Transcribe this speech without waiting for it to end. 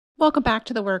Welcome back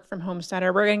to the Work from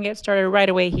Homesteader. We're going to get started right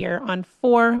away here on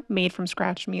 4 made from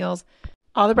scratch meals.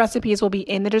 All the recipes will be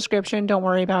in the description. Don't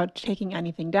worry about taking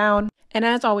anything down. And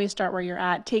as always, start where you're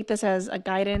at. Take this as a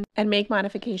guidance and make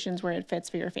modifications where it fits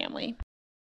for your family.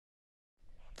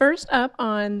 First up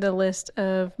on the list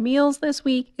of meals this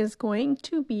week is going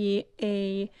to be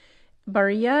a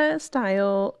Barria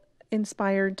style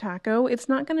inspired taco. It's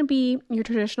not going to be your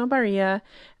traditional Barria.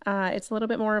 It's a little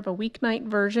bit more of a weeknight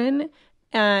version.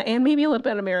 And maybe a little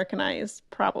bit Americanized,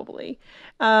 probably.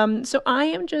 So I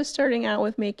am just starting out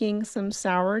with making some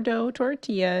sourdough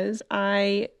tortillas.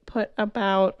 I put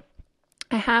about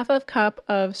a half a cup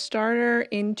of starter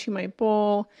into my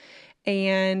bowl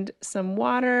and some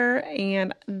water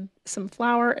and some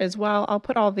flour as well. I'll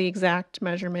put all the exact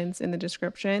measurements in the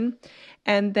description.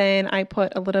 And then I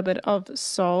put a little bit of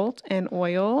salt and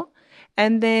oil.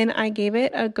 And then I gave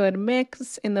it a good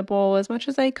mix in the bowl as much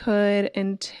as I could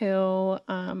until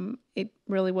it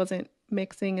really wasn't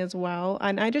mixing as well.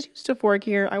 And I just used a fork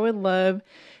here. I would love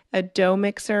a dough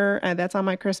mixer. That's on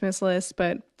my Christmas list,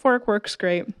 but fork works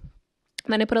great. And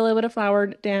then I put a little bit of flour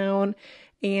down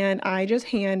and I just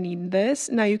hand knead this.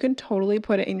 Now you can totally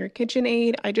put it in your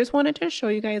KitchenAid. I just wanted to show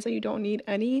you guys that you don't need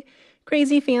any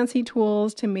crazy fancy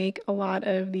tools to make a lot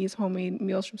of these homemade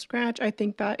meals from scratch. I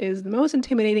think that is the most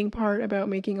intimidating part about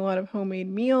making a lot of homemade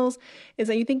meals is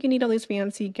that you think you need all these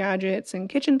fancy gadgets and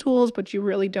kitchen tools, but you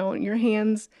really don't. Your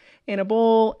hands and a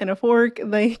bowl and a fork,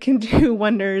 they can do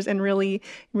wonders and really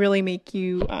make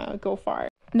you go far.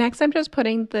 Next, I'm just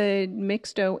putting the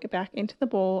mixed dough back into the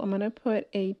bowl. I'm going to put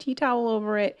a tea towel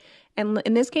over it. And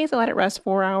in this case, I let it rest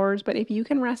 4 hours, but if you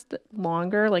can rest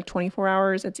longer, like 24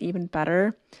 hours, it's even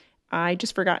better. I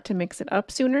just forgot to mix it up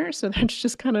sooner, so that's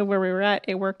just kind of where we were at.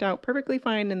 It worked out perfectly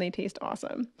fine, and they taste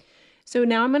awesome. So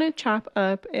now I'm going to chop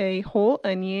up a whole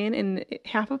onion, and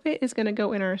half of it is going to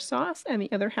go in our sauce, and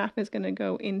the other half is going to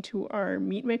go into our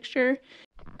meat mixture.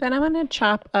 Then I'm going to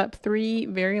chop up 3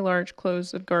 very large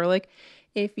cloves of garlic.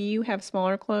 If you have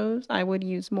smaller cloves, I would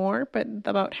use more, but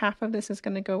about half of this is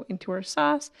going to go into our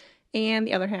sauce, and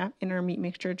the other half in our meat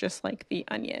mixture, just like the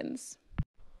onions.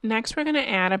 Next, we're going to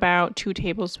add about 2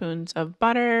 tablespoons of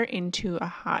butter into a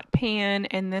hot pan,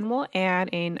 and then we'll add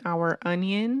in our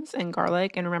onions and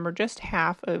garlic, and remember, just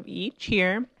half of each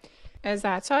here. As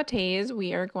that sautés,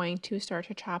 we are going to start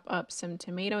to chop up some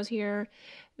tomatoes here.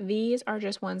 These are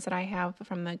just ones that I have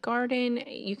from the garden.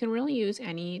 You can really use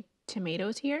any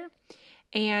tomatoes here,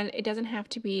 and it doesn't have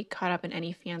to be cut up in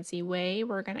any fancy way.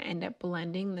 We're going to end up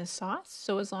blending the sauce,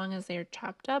 so as long as they're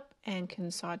chopped up and can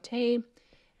sauté,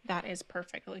 that is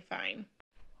perfectly fine.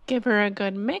 Give her a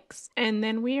good mix, and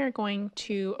then we are going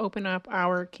to open up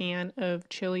our can of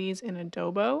chilies and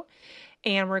adobo,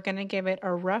 and we're going to give it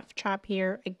a rough chop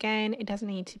here. Again, it doesn't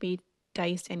need to be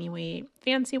diced any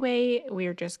fancy way.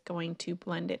 We're just going to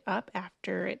blend it up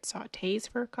after it sautés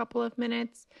for a couple of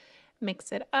minutes.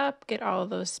 Mix it up, get all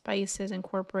of those spices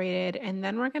incorporated, and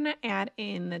then we're going to add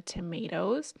in the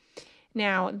tomatoes.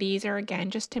 Now, these are,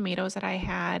 again, just tomatoes that I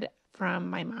had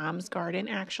from my mom's garden.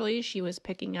 Actually, she was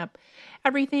picking up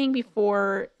everything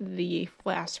before the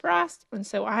last frost, and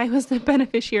so I was the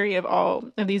beneficiary of all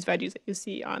of these veggies that you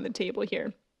see on the table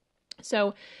here.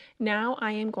 So now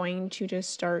I am going to just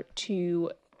start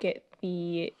to get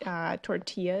the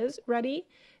tortillas ready.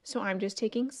 So I'm just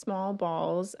taking small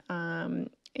balls and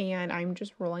I'm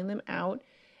just rolling them out.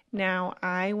 Now,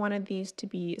 I wanted these to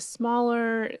be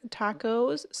smaller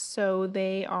tacos, so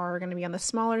they are going to be on the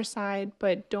smaller side,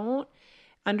 but don't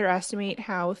underestimate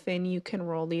how thin you can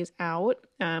roll these out.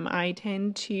 I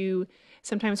tend to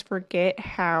sometimes forget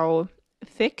how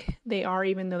thick they are,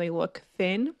 even though they look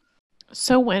thin.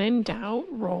 So when in doubt,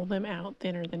 roll them out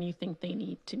thinner than you think they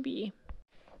need to be.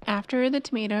 After the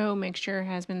tomato mixture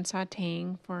has been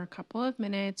sauteing for a couple of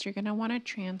minutes, you're going to want to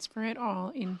transfer it all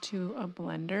into a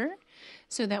blender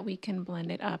so that we can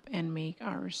blend it up and make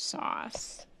our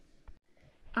sauce.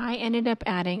 I ended up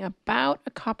adding about a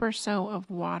cup or so of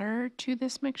water to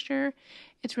this mixture.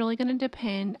 It's really going to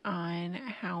depend on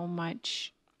how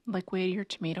much liquid your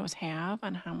tomatoes have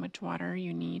and how much water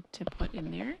you need to put in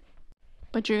there.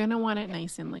 But you're going to want it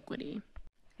nice and liquidy.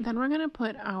 Then we're going to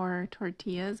put our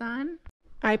tortillas on.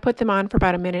 I put them on for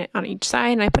about a minute on each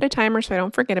side, and I put a timer so I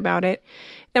don't forget about it.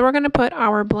 Then we're going to put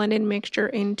our blended mixture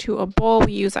into a bowl.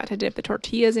 We use that to dip the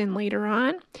tortillas in later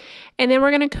on. And then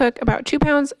we're going to cook about 2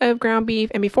 pounds of ground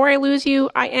beef. And before I lose you,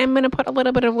 I am going to put a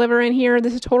little bit of liver in here.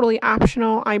 This is totally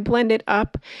optional. I blend it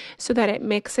up so that it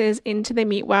mixes into the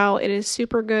meat well. It is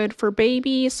super good for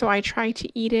babies, so I try to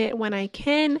eat it when I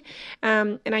can.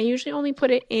 And I usually only put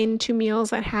it into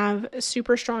meals that have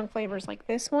super strong flavors like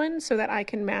this one so that I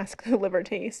can mask the liver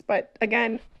taste, but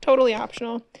again, totally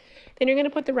optional. Then you're going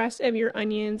to put the rest of your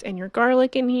onions and your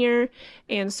garlic in here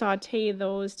and saute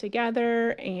those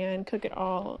together and cook it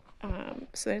all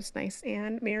so that it's nice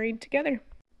and married together.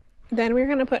 Then we're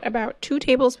going to put about 2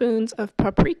 tablespoons of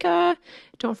paprika.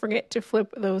 Don't forget to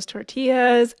flip those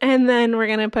tortillas. And then we're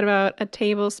going to put about a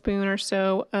tablespoon or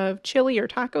so of chili or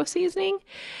taco seasoning.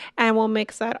 And we'll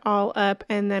mix that all up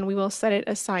and then we will set it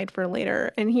aside for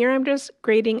later. And here I'm just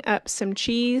grating up some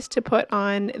cheese to put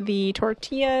on the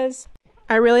tortillas.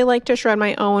 I really like to shred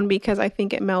my own because I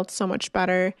think it melts so much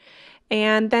better.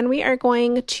 And then we are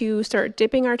going to start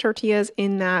dipping our tortillas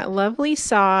in that lovely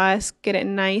sauce, get it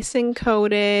nice and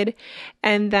coated,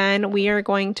 and then we are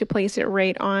going to place it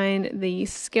right on the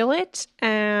skillet.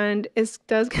 And it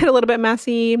does get a little bit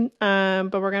messy,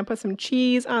 but we're going to put some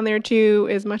cheese on there too,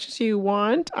 as much as you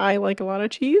want. I like a lot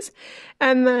of cheese.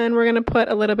 And then we're going to put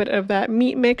a little bit of that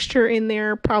meat mixture in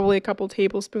there, probably a couple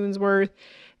tablespoons worth,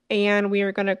 and we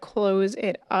are going to close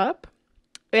it up.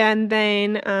 And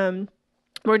then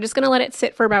we're just going to let it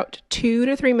sit for about 2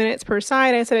 to 3 minutes per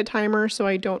side. I set a timer so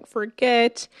I don't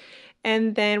forget.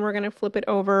 And then we're going to flip it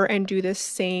over and do the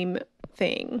same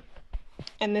thing.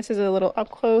 And this is a little up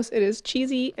close. It is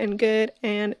cheesy and good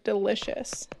and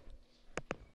delicious.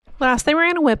 Last thing we're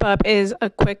going to whip up is a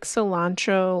quick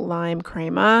cilantro lime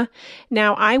crema.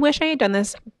 Now, I wish I had done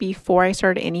this before I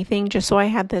started anything, just so I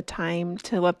had the time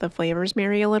to let the flavors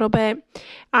marry a little bit.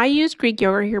 I used Greek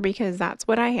yogurt here because that's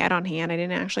what I had on hand. I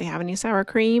didn't actually have any sour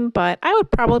cream, but I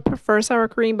would probably prefer sour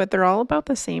cream, but they're all about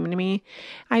the same to me.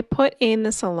 I put in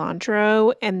the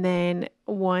cilantro and then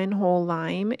 1 whole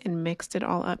lime and mixed it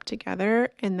all up together.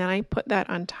 And then I put that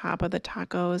on top of the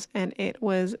tacos and it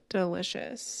was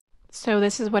delicious. So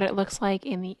this is what it looks like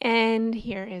in the end.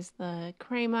 Here is the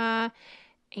crema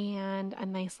and a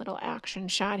nice little action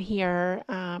shot here.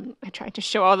 I tried to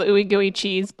show all the ooey gooey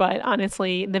cheese, but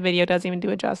honestly, the video doesn't even do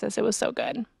it justice. It was so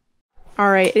good. All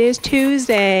right, it is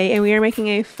Tuesday, and we are making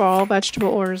a fall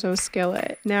vegetable orzo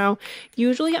skillet. Now,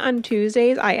 usually on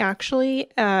Tuesdays, I actually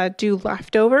do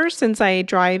leftovers since I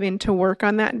drive into work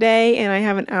on that day, and I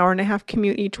have an hour-and-a-half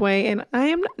commute each way, and I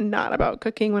am not about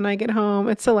cooking when I get home.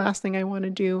 It's the last thing I want to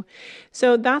do.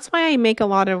 So that's why I make a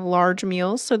lot of large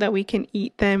meals so that we can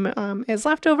eat them as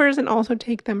leftovers and also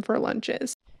take them for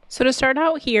lunches. So to start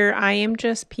out here, I am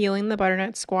just peeling the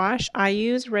butternut squash. I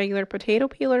use regular potato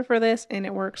peeler for this and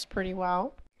it works pretty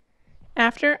well.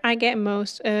 After I get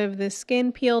most of the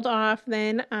skin peeled off,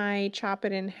 then I chop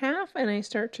it in half and I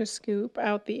start to scoop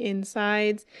out the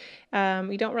insides.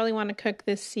 You don't really want to cook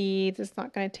the seeds. It's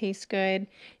not going to taste good.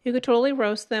 You could totally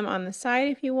roast them on the side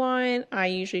if you want. I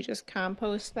usually just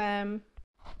compost them.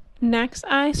 Next,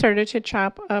 I started to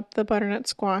chop up the butternut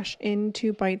squash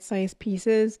into bite-sized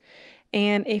pieces.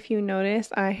 And if you notice,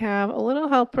 I have a little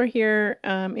helper here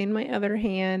in my other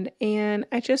hand, and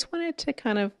I just wanted to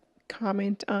kind of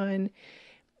comment on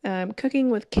cooking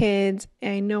with kids.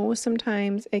 I know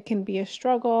sometimes it can be a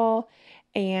struggle,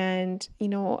 and you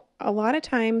know, a lot of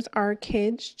times our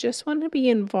kids just want to be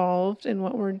involved in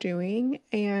what we're doing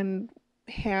and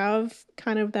have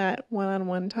kind of that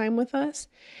one-on-one time with us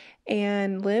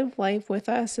and live life with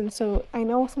us. And so I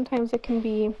know sometimes it can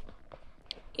be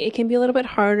a little bit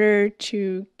harder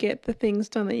to get the things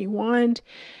done that you want,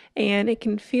 and it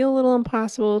can feel a little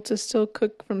impossible to still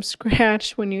cook from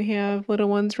scratch when you have little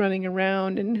ones running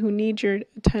around and who need your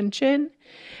attention.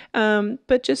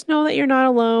 But just know that you're not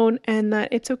alone and that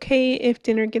it's okay if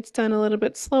dinner gets done a little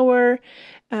bit slower,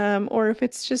 or if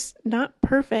it's just not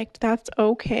perfect, that's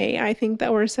okay. I think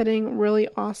that we're setting really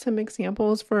awesome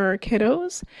examples for our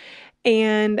kiddos,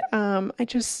 and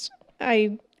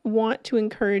I want to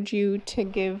encourage you to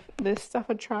give this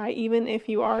stuff a try, even if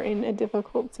you are in a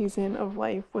difficult season of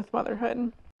life with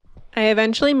motherhood. I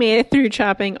eventually made it through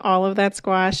chopping all of that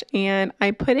squash, and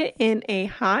I put it in a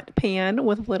hot pan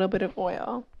with a little bit of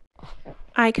oil.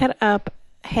 I cut up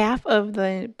half of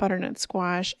the butternut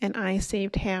squash, and I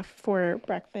saved half for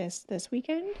breakfast this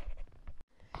weekend.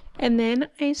 And then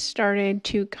I started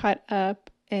to cut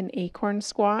up an acorn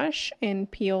squash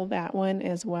and peel that one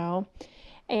as well.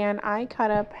 And I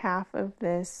cut up half of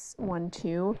this one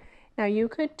too. Now you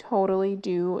could totally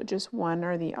do just one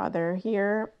or the other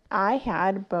here. I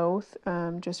had both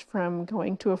just from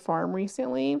going to a farm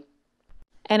recently,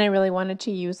 and I really wanted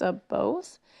to use up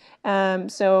both.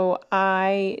 So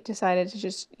I decided to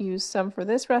just use some for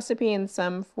this recipe and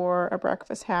some for a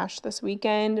breakfast hash this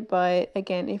weekend. But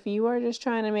again, if you are just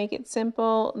trying to make it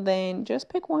simple, then just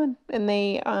pick one, and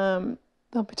they'll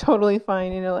be totally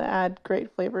fine, and it'll add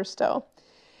great flavor still.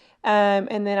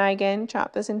 And then I again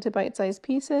chopped this into bite-sized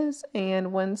pieces,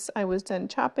 and once I was done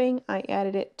chopping, I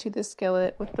added it to the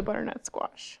skillet with the butternut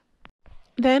squash.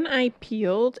 Then I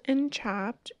peeled and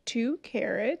chopped 2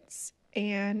 carrots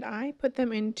and I put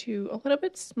them into a little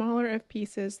bit smaller of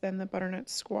pieces than the butternut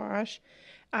squash.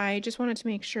 I just wanted to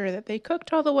make sure that they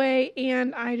cooked all the way,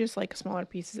 and I just like smaller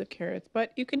pieces of carrots,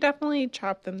 but you can definitely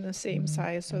chop them the same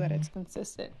size so that it's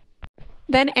consistent.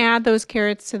 Then add those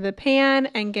carrots to the pan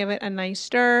and give it a nice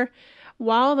stir.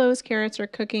 While those carrots are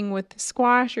cooking with the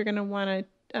squash, you're going to want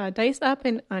to dice up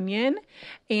an onion,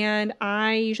 and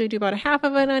I usually do about a half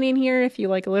of an onion here. If you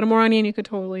like a little more onion, you could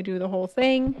totally do the whole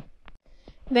thing.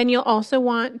 Then you'll also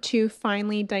want to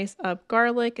finely dice up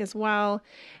garlic as well.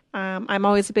 I'm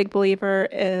always a big believer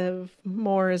of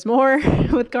more is more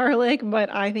with garlic,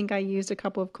 but I think I used a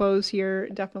couple of cloves here.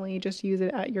 Definitely just use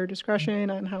it at your discretion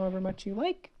on however much you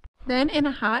like. Then in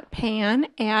a hot pan,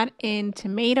 add in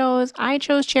tomatoes. I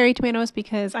chose cherry tomatoes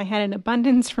because I had an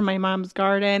abundance from my mom's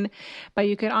garden, but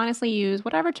you could honestly use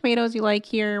whatever tomatoes you like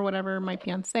here, whatever might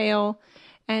be on sale.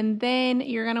 And then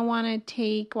you're going to want to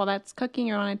take, while that's cooking,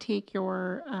 you're going to take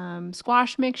your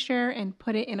squash mixture and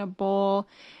put it in a bowl.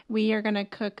 We are going to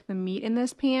cook the meat in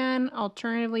this pan.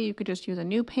 Alternatively, you could just use a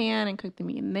new pan and cook the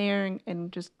meat in there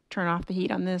and just turn off the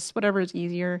heat on this, whatever is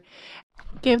easier.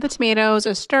 Give the tomatoes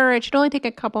a stir. It should only take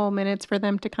a couple of minutes for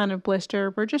them to kind of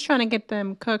blister. We're just trying to get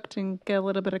them cooked and get a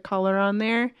little bit of color on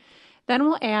there. Then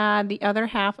we'll add the other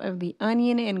half of the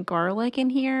onion and garlic in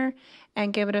here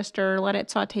and give it a stir. Let it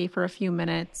saute for a few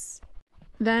minutes.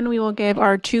 Then we will give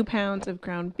our 2 pounds of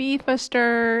ground beef a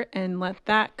stir and let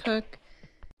that cook.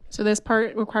 So this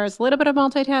part requires a little bit of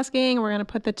multitasking. We're going to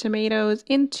put the tomatoes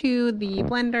into the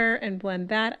blender and blend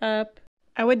that up.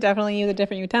 I would definitely use a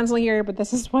different utensil here, but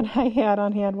this is what I had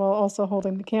on hand while also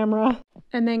holding the camera.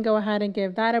 And then go ahead and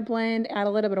give that a blend. Add a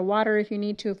little bit of water if you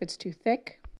need to, if it's too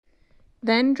thick.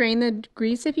 Then drain the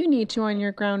grease if you need to on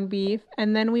your ground beef,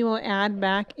 and then we will add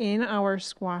back in our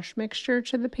squash mixture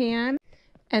to the pan,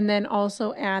 and then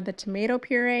also add the tomato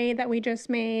puree that we just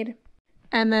made.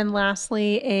 And then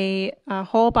lastly, a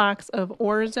whole box of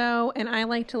orzo, and I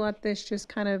like to let this just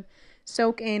kind of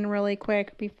soak in really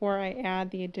quick before I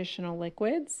add the additional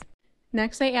liquids.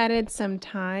 Next, I added some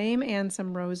thyme and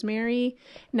some rosemary.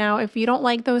 Now, if you don't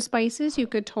like those spices, you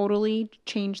could totally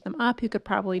change them up. You could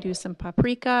probably do some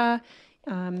paprika.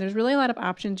 There's really a lot of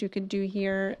options you could do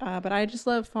here, but I just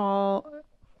love fall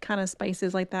kind of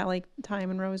spices like that, like thyme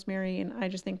and rosemary, and I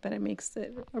just think that it makes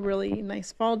it a really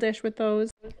nice fall dish with those.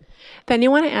 Then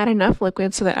you want to add enough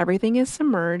liquid so that everything is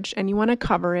submerged, and you want to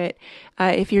cover it.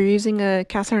 If you're using a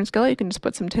cast iron skillet, you can just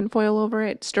put some tin foil over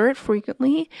it, stir it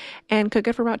frequently, and cook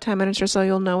it for about 10 minutes or so.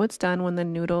 You'll know it's done when the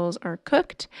noodles are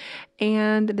cooked.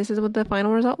 And this is what the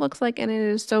final result looks like, and it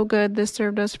is so good. This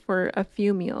served us for a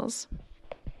few meals.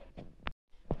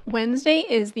 Wednesday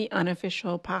is the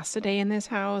unofficial pasta day in this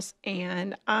house,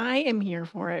 and I am here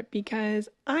for it because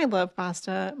I love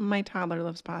pasta. My toddler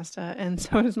loves pasta, and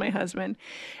so does my husband.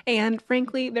 And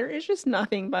frankly, there is just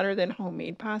nothing better than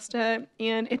homemade pasta,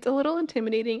 and it's a little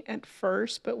intimidating at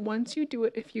first, but once you do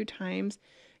it a few times,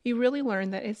 you really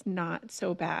learn that it's not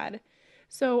so bad.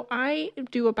 So I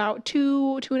do about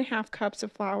 2.5 cups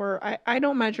of flour. I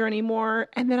don't measure anymore,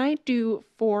 and then I do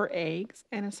 4 eggs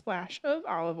and a splash of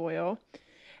olive oil.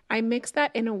 I mix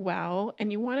that in a well,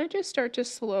 and you want to just start to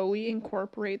slowly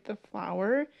incorporate the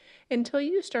flour until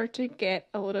you start to get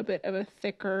a little bit of a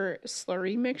thicker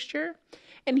slurry mixture.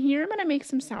 And here I'm going to make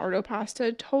some sourdough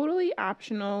pasta, totally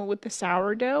optional with the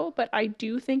sourdough, but I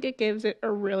do think it gives it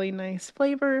a really nice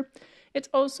flavor. It's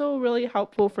also really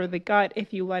helpful for the gut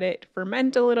if you let it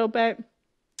ferment a little bit.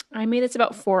 I made this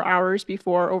about 4 hours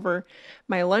before over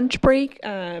my lunch break.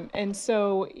 And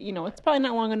so, it's probably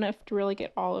not long enough to really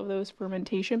get all of those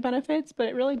fermentation benefits, but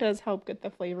it really does help get the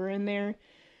flavor in there.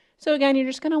 So again, you're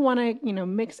just going to want to,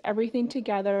 mix everything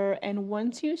together. And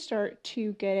once you start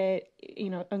to get it,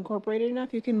 incorporated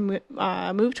enough, you can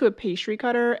move to a pastry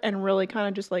cutter and really kind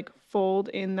of just like fold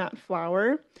in that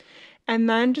flour. And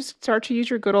then just start to use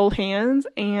your good old hands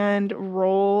and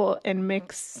roll and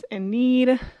mix and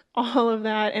knead all of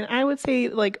that. And I would say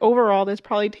overall, this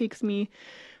probably takes me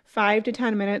 5 to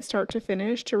 10 minutes start to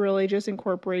finish to really just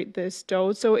incorporate this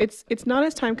dough. So it's not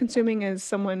as time consuming as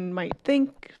someone might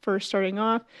think for starting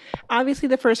off. Obviously,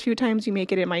 the first few times you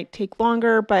make it, it might take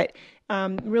longer, but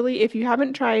really, if you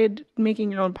haven't tried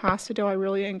making your own pasta dough, I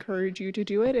really encourage you to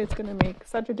do it. It's going to make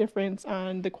such a difference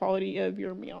on the quality of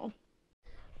your meal.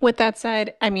 With that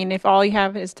said, if all you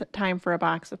have is time for a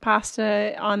box of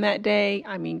pasta on that day,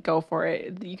 go for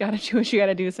it. You got to do what you got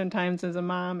to do sometimes as a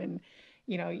mom, and,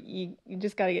 you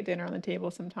just got to get dinner on the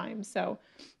table sometimes. So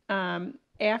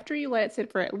after you let it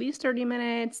sit for at least 30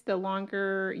 minutes, the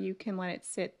longer you can let it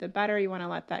sit, the better. You want to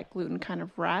let that gluten kind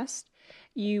of rest.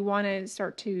 You want to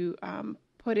start to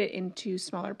put it into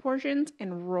smaller portions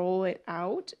and roll it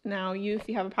out. Now, if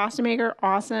you have a pasta maker,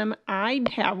 awesome. I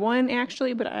have one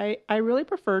actually, but I really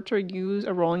prefer to use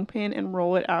a rolling pin and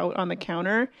roll it out on the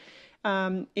counter.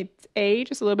 It's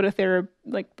just a little bit of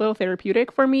little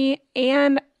therapeutic for me,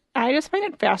 and I just find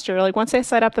it faster. Like once I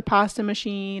set up the pasta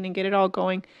machine and get it all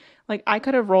going, like I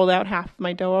could have rolled out half of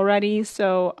my dough already,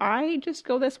 so I just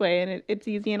go this way, and it's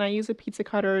easy. And I use a pizza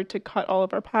cutter to cut all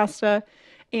of our pasta,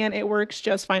 and it works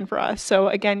just fine for us. So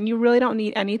again, you really don't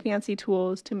need any fancy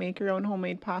tools to make your own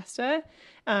homemade pasta.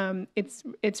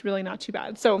 It's really not too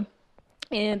bad. So,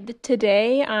 and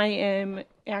today I am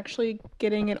actually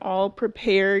getting it all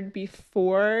prepared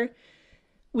before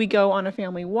we go on a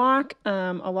family walk.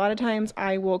 A lot of times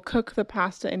I will cook the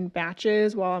pasta in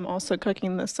batches while I'm also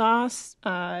cooking the sauce.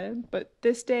 But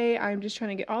this day I'm just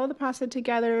trying to get all of the pasta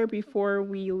together before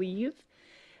we leave.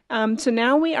 So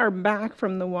now we are back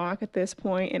from the walk at this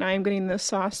point, and I'm getting the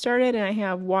sauce started, and I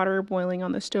have water boiling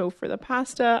on the stove for the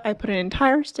pasta. I put an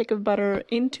entire stick of butter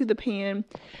into the pan,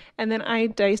 and then I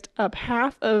diced up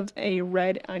half of a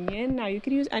red onion. Now you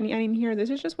could use any onion here. This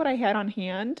is just what I had on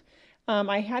hand.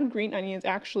 I had green onions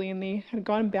actually, and they had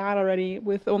gone bad already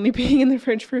with only being in the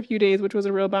fridge for a few days, which was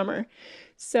a real bummer.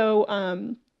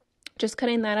 So just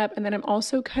cutting that up, and then I'm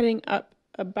also cutting up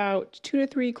about 2 to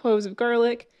 3 cloves of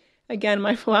garlic. Again,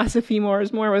 my philosophy more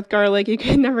is more with garlic. You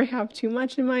can never have too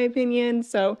much, in my opinion.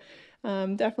 So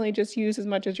definitely just use as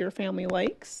much as your family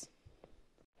likes.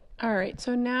 All right,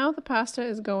 so now the pasta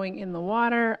is going in the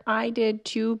water. I did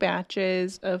 2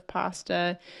 batches of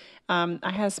pasta. I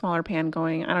had a smaller pan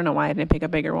going. I don't know why I didn't pick a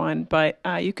bigger one, but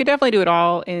you could definitely do it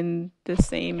all in the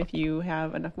same if you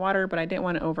have enough water, but I didn't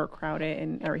want to overcrowd it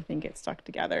and everything get stuck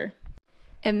together.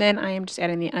 And then I am just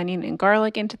adding the onion and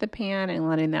garlic into the pan and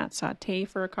letting that saute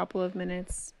for a couple of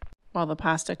minutes while the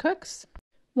pasta cooks.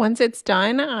 Once it's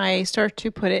done, I start to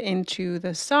put it into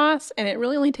the sauce, and it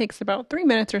really only takes about 3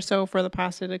 minutes or so for the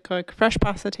pasta to cook. Fresh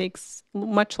pasta takes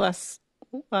much less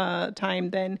time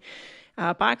than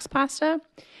box pasta.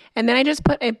 And then I just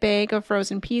put a bag of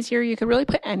frozen peas here. You could really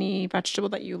put any vegetable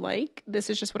that you like. This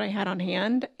is just what I had on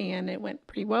hand, and it went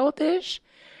pretty well with this.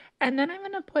 And then I'm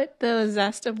going to put the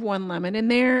zest of 1 lemon in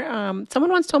there.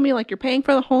 Someone once told me, like, you're paying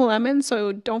for the whole lemon,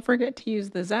 so don't forget to use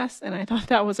the zest. And I thought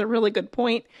that was a really good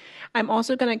point. I'm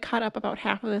also going to cut up about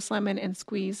half of this lemon and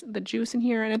squeeze the juice in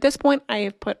here. And at this point, I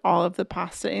have put all of the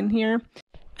pasta in here.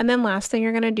 And then last thing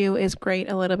you're going to do is grate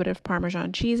a little bit of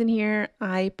Parmesan cheese in here.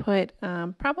 I put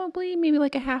probably maybe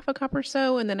like a half a cup or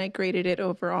so, and then I grated it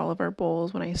over all of our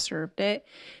bowls when I served it.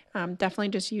 Definitely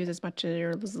just use as much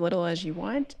or as little as you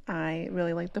want. I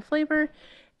really like the flavor,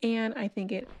 and I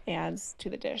think it adds to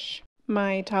the dish.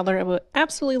 My toddler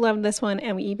absolutely loved this one,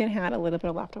 and we even had a little bit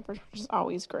of leftovers, which is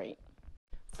always great.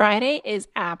 Friday is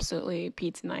absolutely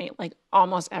pizza night, like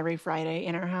almost every Friday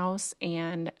in our house,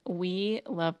 and we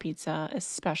love pizza,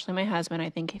 especially my husband. I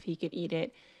think if he could eat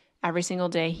it every single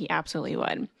day, he absolutely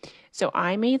would. So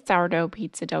I made sourdough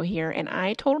pizza dough here, and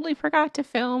I totally forgot to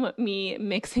film me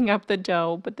mixing up the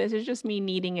dough, but this is just me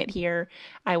kneading it here.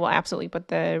 I will absolutely put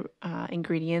the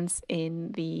ingredients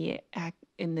in the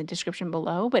description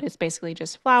below, but it's basically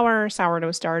just flour,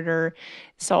 sourdough starter,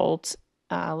 salt,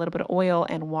 a little bit of oil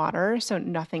and water, so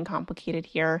nothing complicated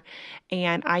here.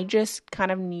 And I just kind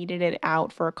of kneaded it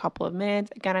out for a couple of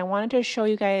minutes. Again, I wanted to show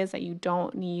you guys that you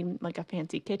don't need like a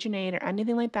fancy KitchenAid or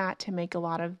anything like that to make a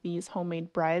lot of these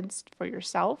homemade breads for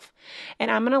yourself. And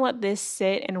I'm going to let this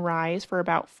sit and rise for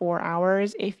about 4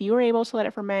 hours. If you were able to let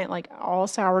it ferment like all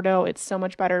sourdough, it's so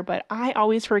much better, but I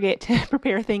always forget to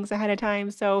prepare things ahead of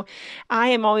time, so I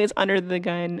am always under the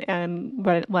gun and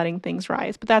letting things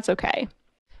rise, but that's okay.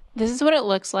 This is what it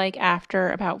looks like after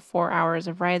about 4 hours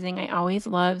of rising. I always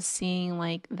love seeing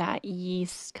like that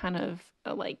yeast kind of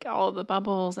like all the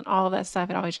bubbles and all of that stuff.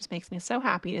 It always just makes me so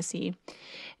happy to see.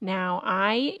 Now,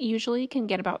 I usually can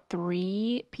get about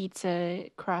 3 pizza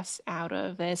crusts out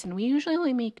of this, and we usually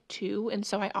only make 2, and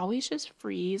so I always just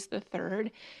freeze the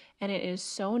third. And it is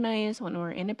so nice when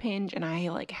we're in a pinch and I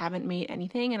like haven't made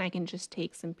anything, and I can just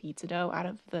take some pizza dough out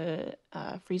of the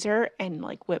freezer and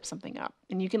like whip something up.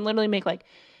 And you can literally make like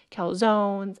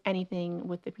calzones, anything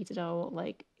with the pizza dough.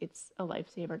 Like, it's a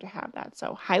lifesaver to have that.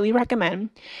 So highly recommend.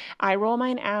 I roll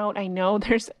mine out. I know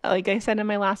there's, like I said in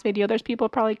my last video, there's people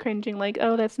probably cringing like,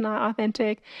 oh, that's not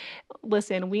authentic.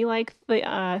 Listen, we like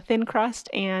the thin crust,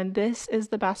 and this is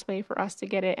the best way for us to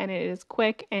get it. And it is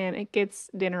quick, and it gets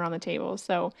dinner on the table.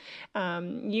 So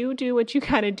you do what you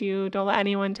gotta do. Don't let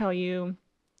anyone tell you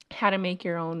how to make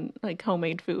your own like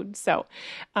homemade food. So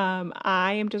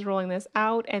I am just rolling this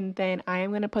out, and then I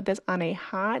am going to put this on a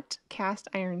hot cast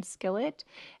iron skillet.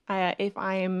 If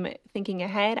I'm thinking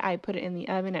ahead, I put it in the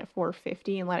oven at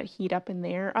 450 and let it heat up in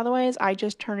there. Otherwise, I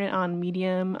just turn it on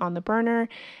medium on the burner,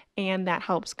 and that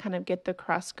helps kind of get the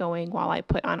crust going while I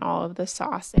put on all of the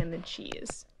sauce and the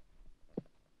cheese.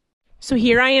 So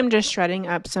here I am just shredding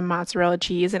up some mozzarella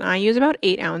cheese, and I use about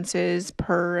 8 ounces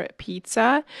per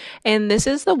pizza. And this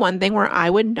is the one thing where I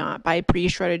would not buy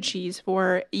pre-shredded cheese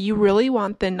for. You really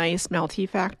want the nice melty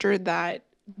factor that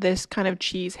this kind of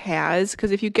cheese has,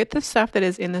 because if you get the stuff that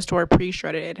is in the store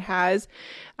pre-shredded, it has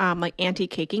like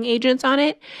anti-caking agents on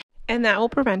it, and that will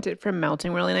prevent it from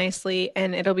melting really nicely,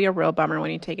 and it'll be a real bummer when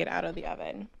you take it out of the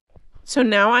oven. So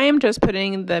now I am just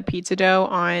putting the pizza dough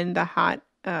on the hot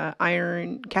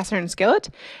cast iron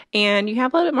skillet, and you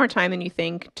have a little bit more time than you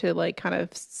think to like kind of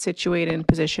situate in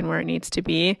position where it needs to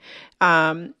be.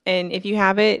 And if you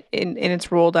have it and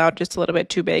it's rolled out just a little bit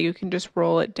too big, you can just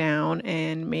roll it down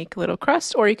and make a little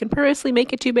crust, or you can purposely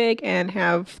make it too big and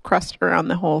have crust around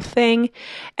the whole thing.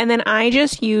 And then I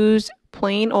just use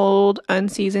plain old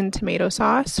unseasoned tomato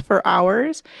sauce for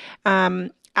ours.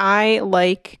 I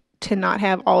like to not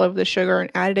have all of the sugar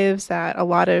and additives that a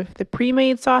lot of the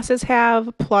pre-made sauces have.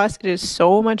 Plus, it is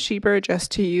so much cheaper just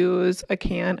to use a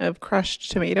can of crushed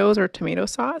tomatoes or tomato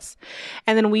sauce.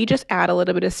 And then we just add a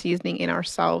little bit of seasoning in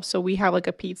ourselves. So we have like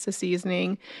a pizza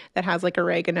seasoning that has like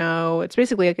oregano. It's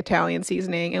basically like Italian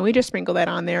seasoning, and we just sprinkle that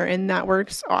on there, and that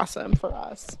works awesome for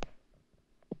us.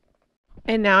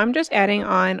 And now I'm just adding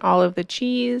on all of the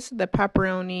cheese, the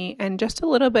pepperoni, and just a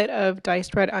little bit of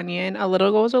diced red onion. A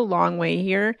little goes a long way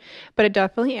here, but it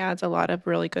definitely adds a lot of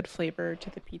really good flavor to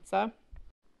the pizza.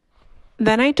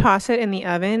 Then I toss it in the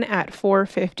oven at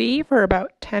 450 for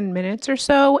about 10 minutes or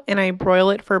so, and I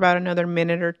broil it for about another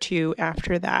minute or two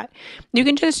after that. You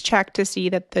can just check to see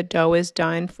that the dough is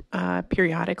done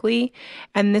periodically,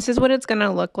 and this is what it's going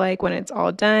to look like when it's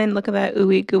all done. Look at that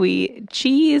ooey gooey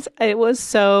cheese. It was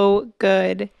so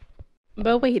good.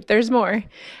 But wait, there's more.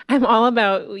 I'm all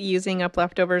about using up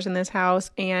leftovers in this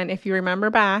house. And if you remember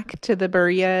back to the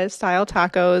Barria style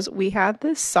tacos, we had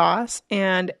this sauce,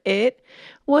 and it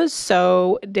was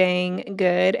so dang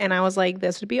good. And I was like,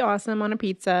 this would be awesome on a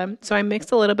pizza. So I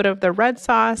mixed a little bit of the red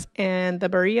sauce and the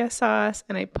Barria sauce,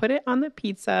 and I put it on the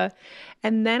pizza.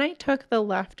 And then I took the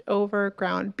leftover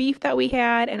ground beef that we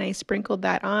had, and I sprinkled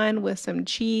that on with some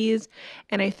cheese,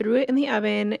 and I threw it in the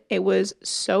oven. It was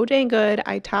so dang good.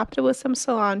 I topped it with some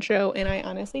cilantro, and I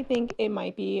honestly think it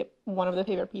might be one of the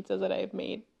favorite pizzas that I've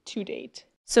made to date.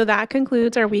 So that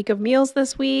concludes our week of meals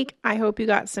this week. I hope you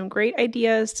got some great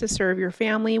ideas to serve your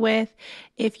family with.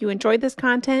 If you enjoyed this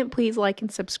content, please like and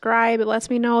subscribe. It lets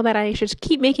me know that I should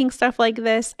keep making stuff like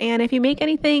this. And if you make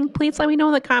anything, please let me know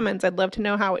in the comments. I'd love to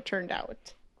know how it turned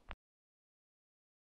out.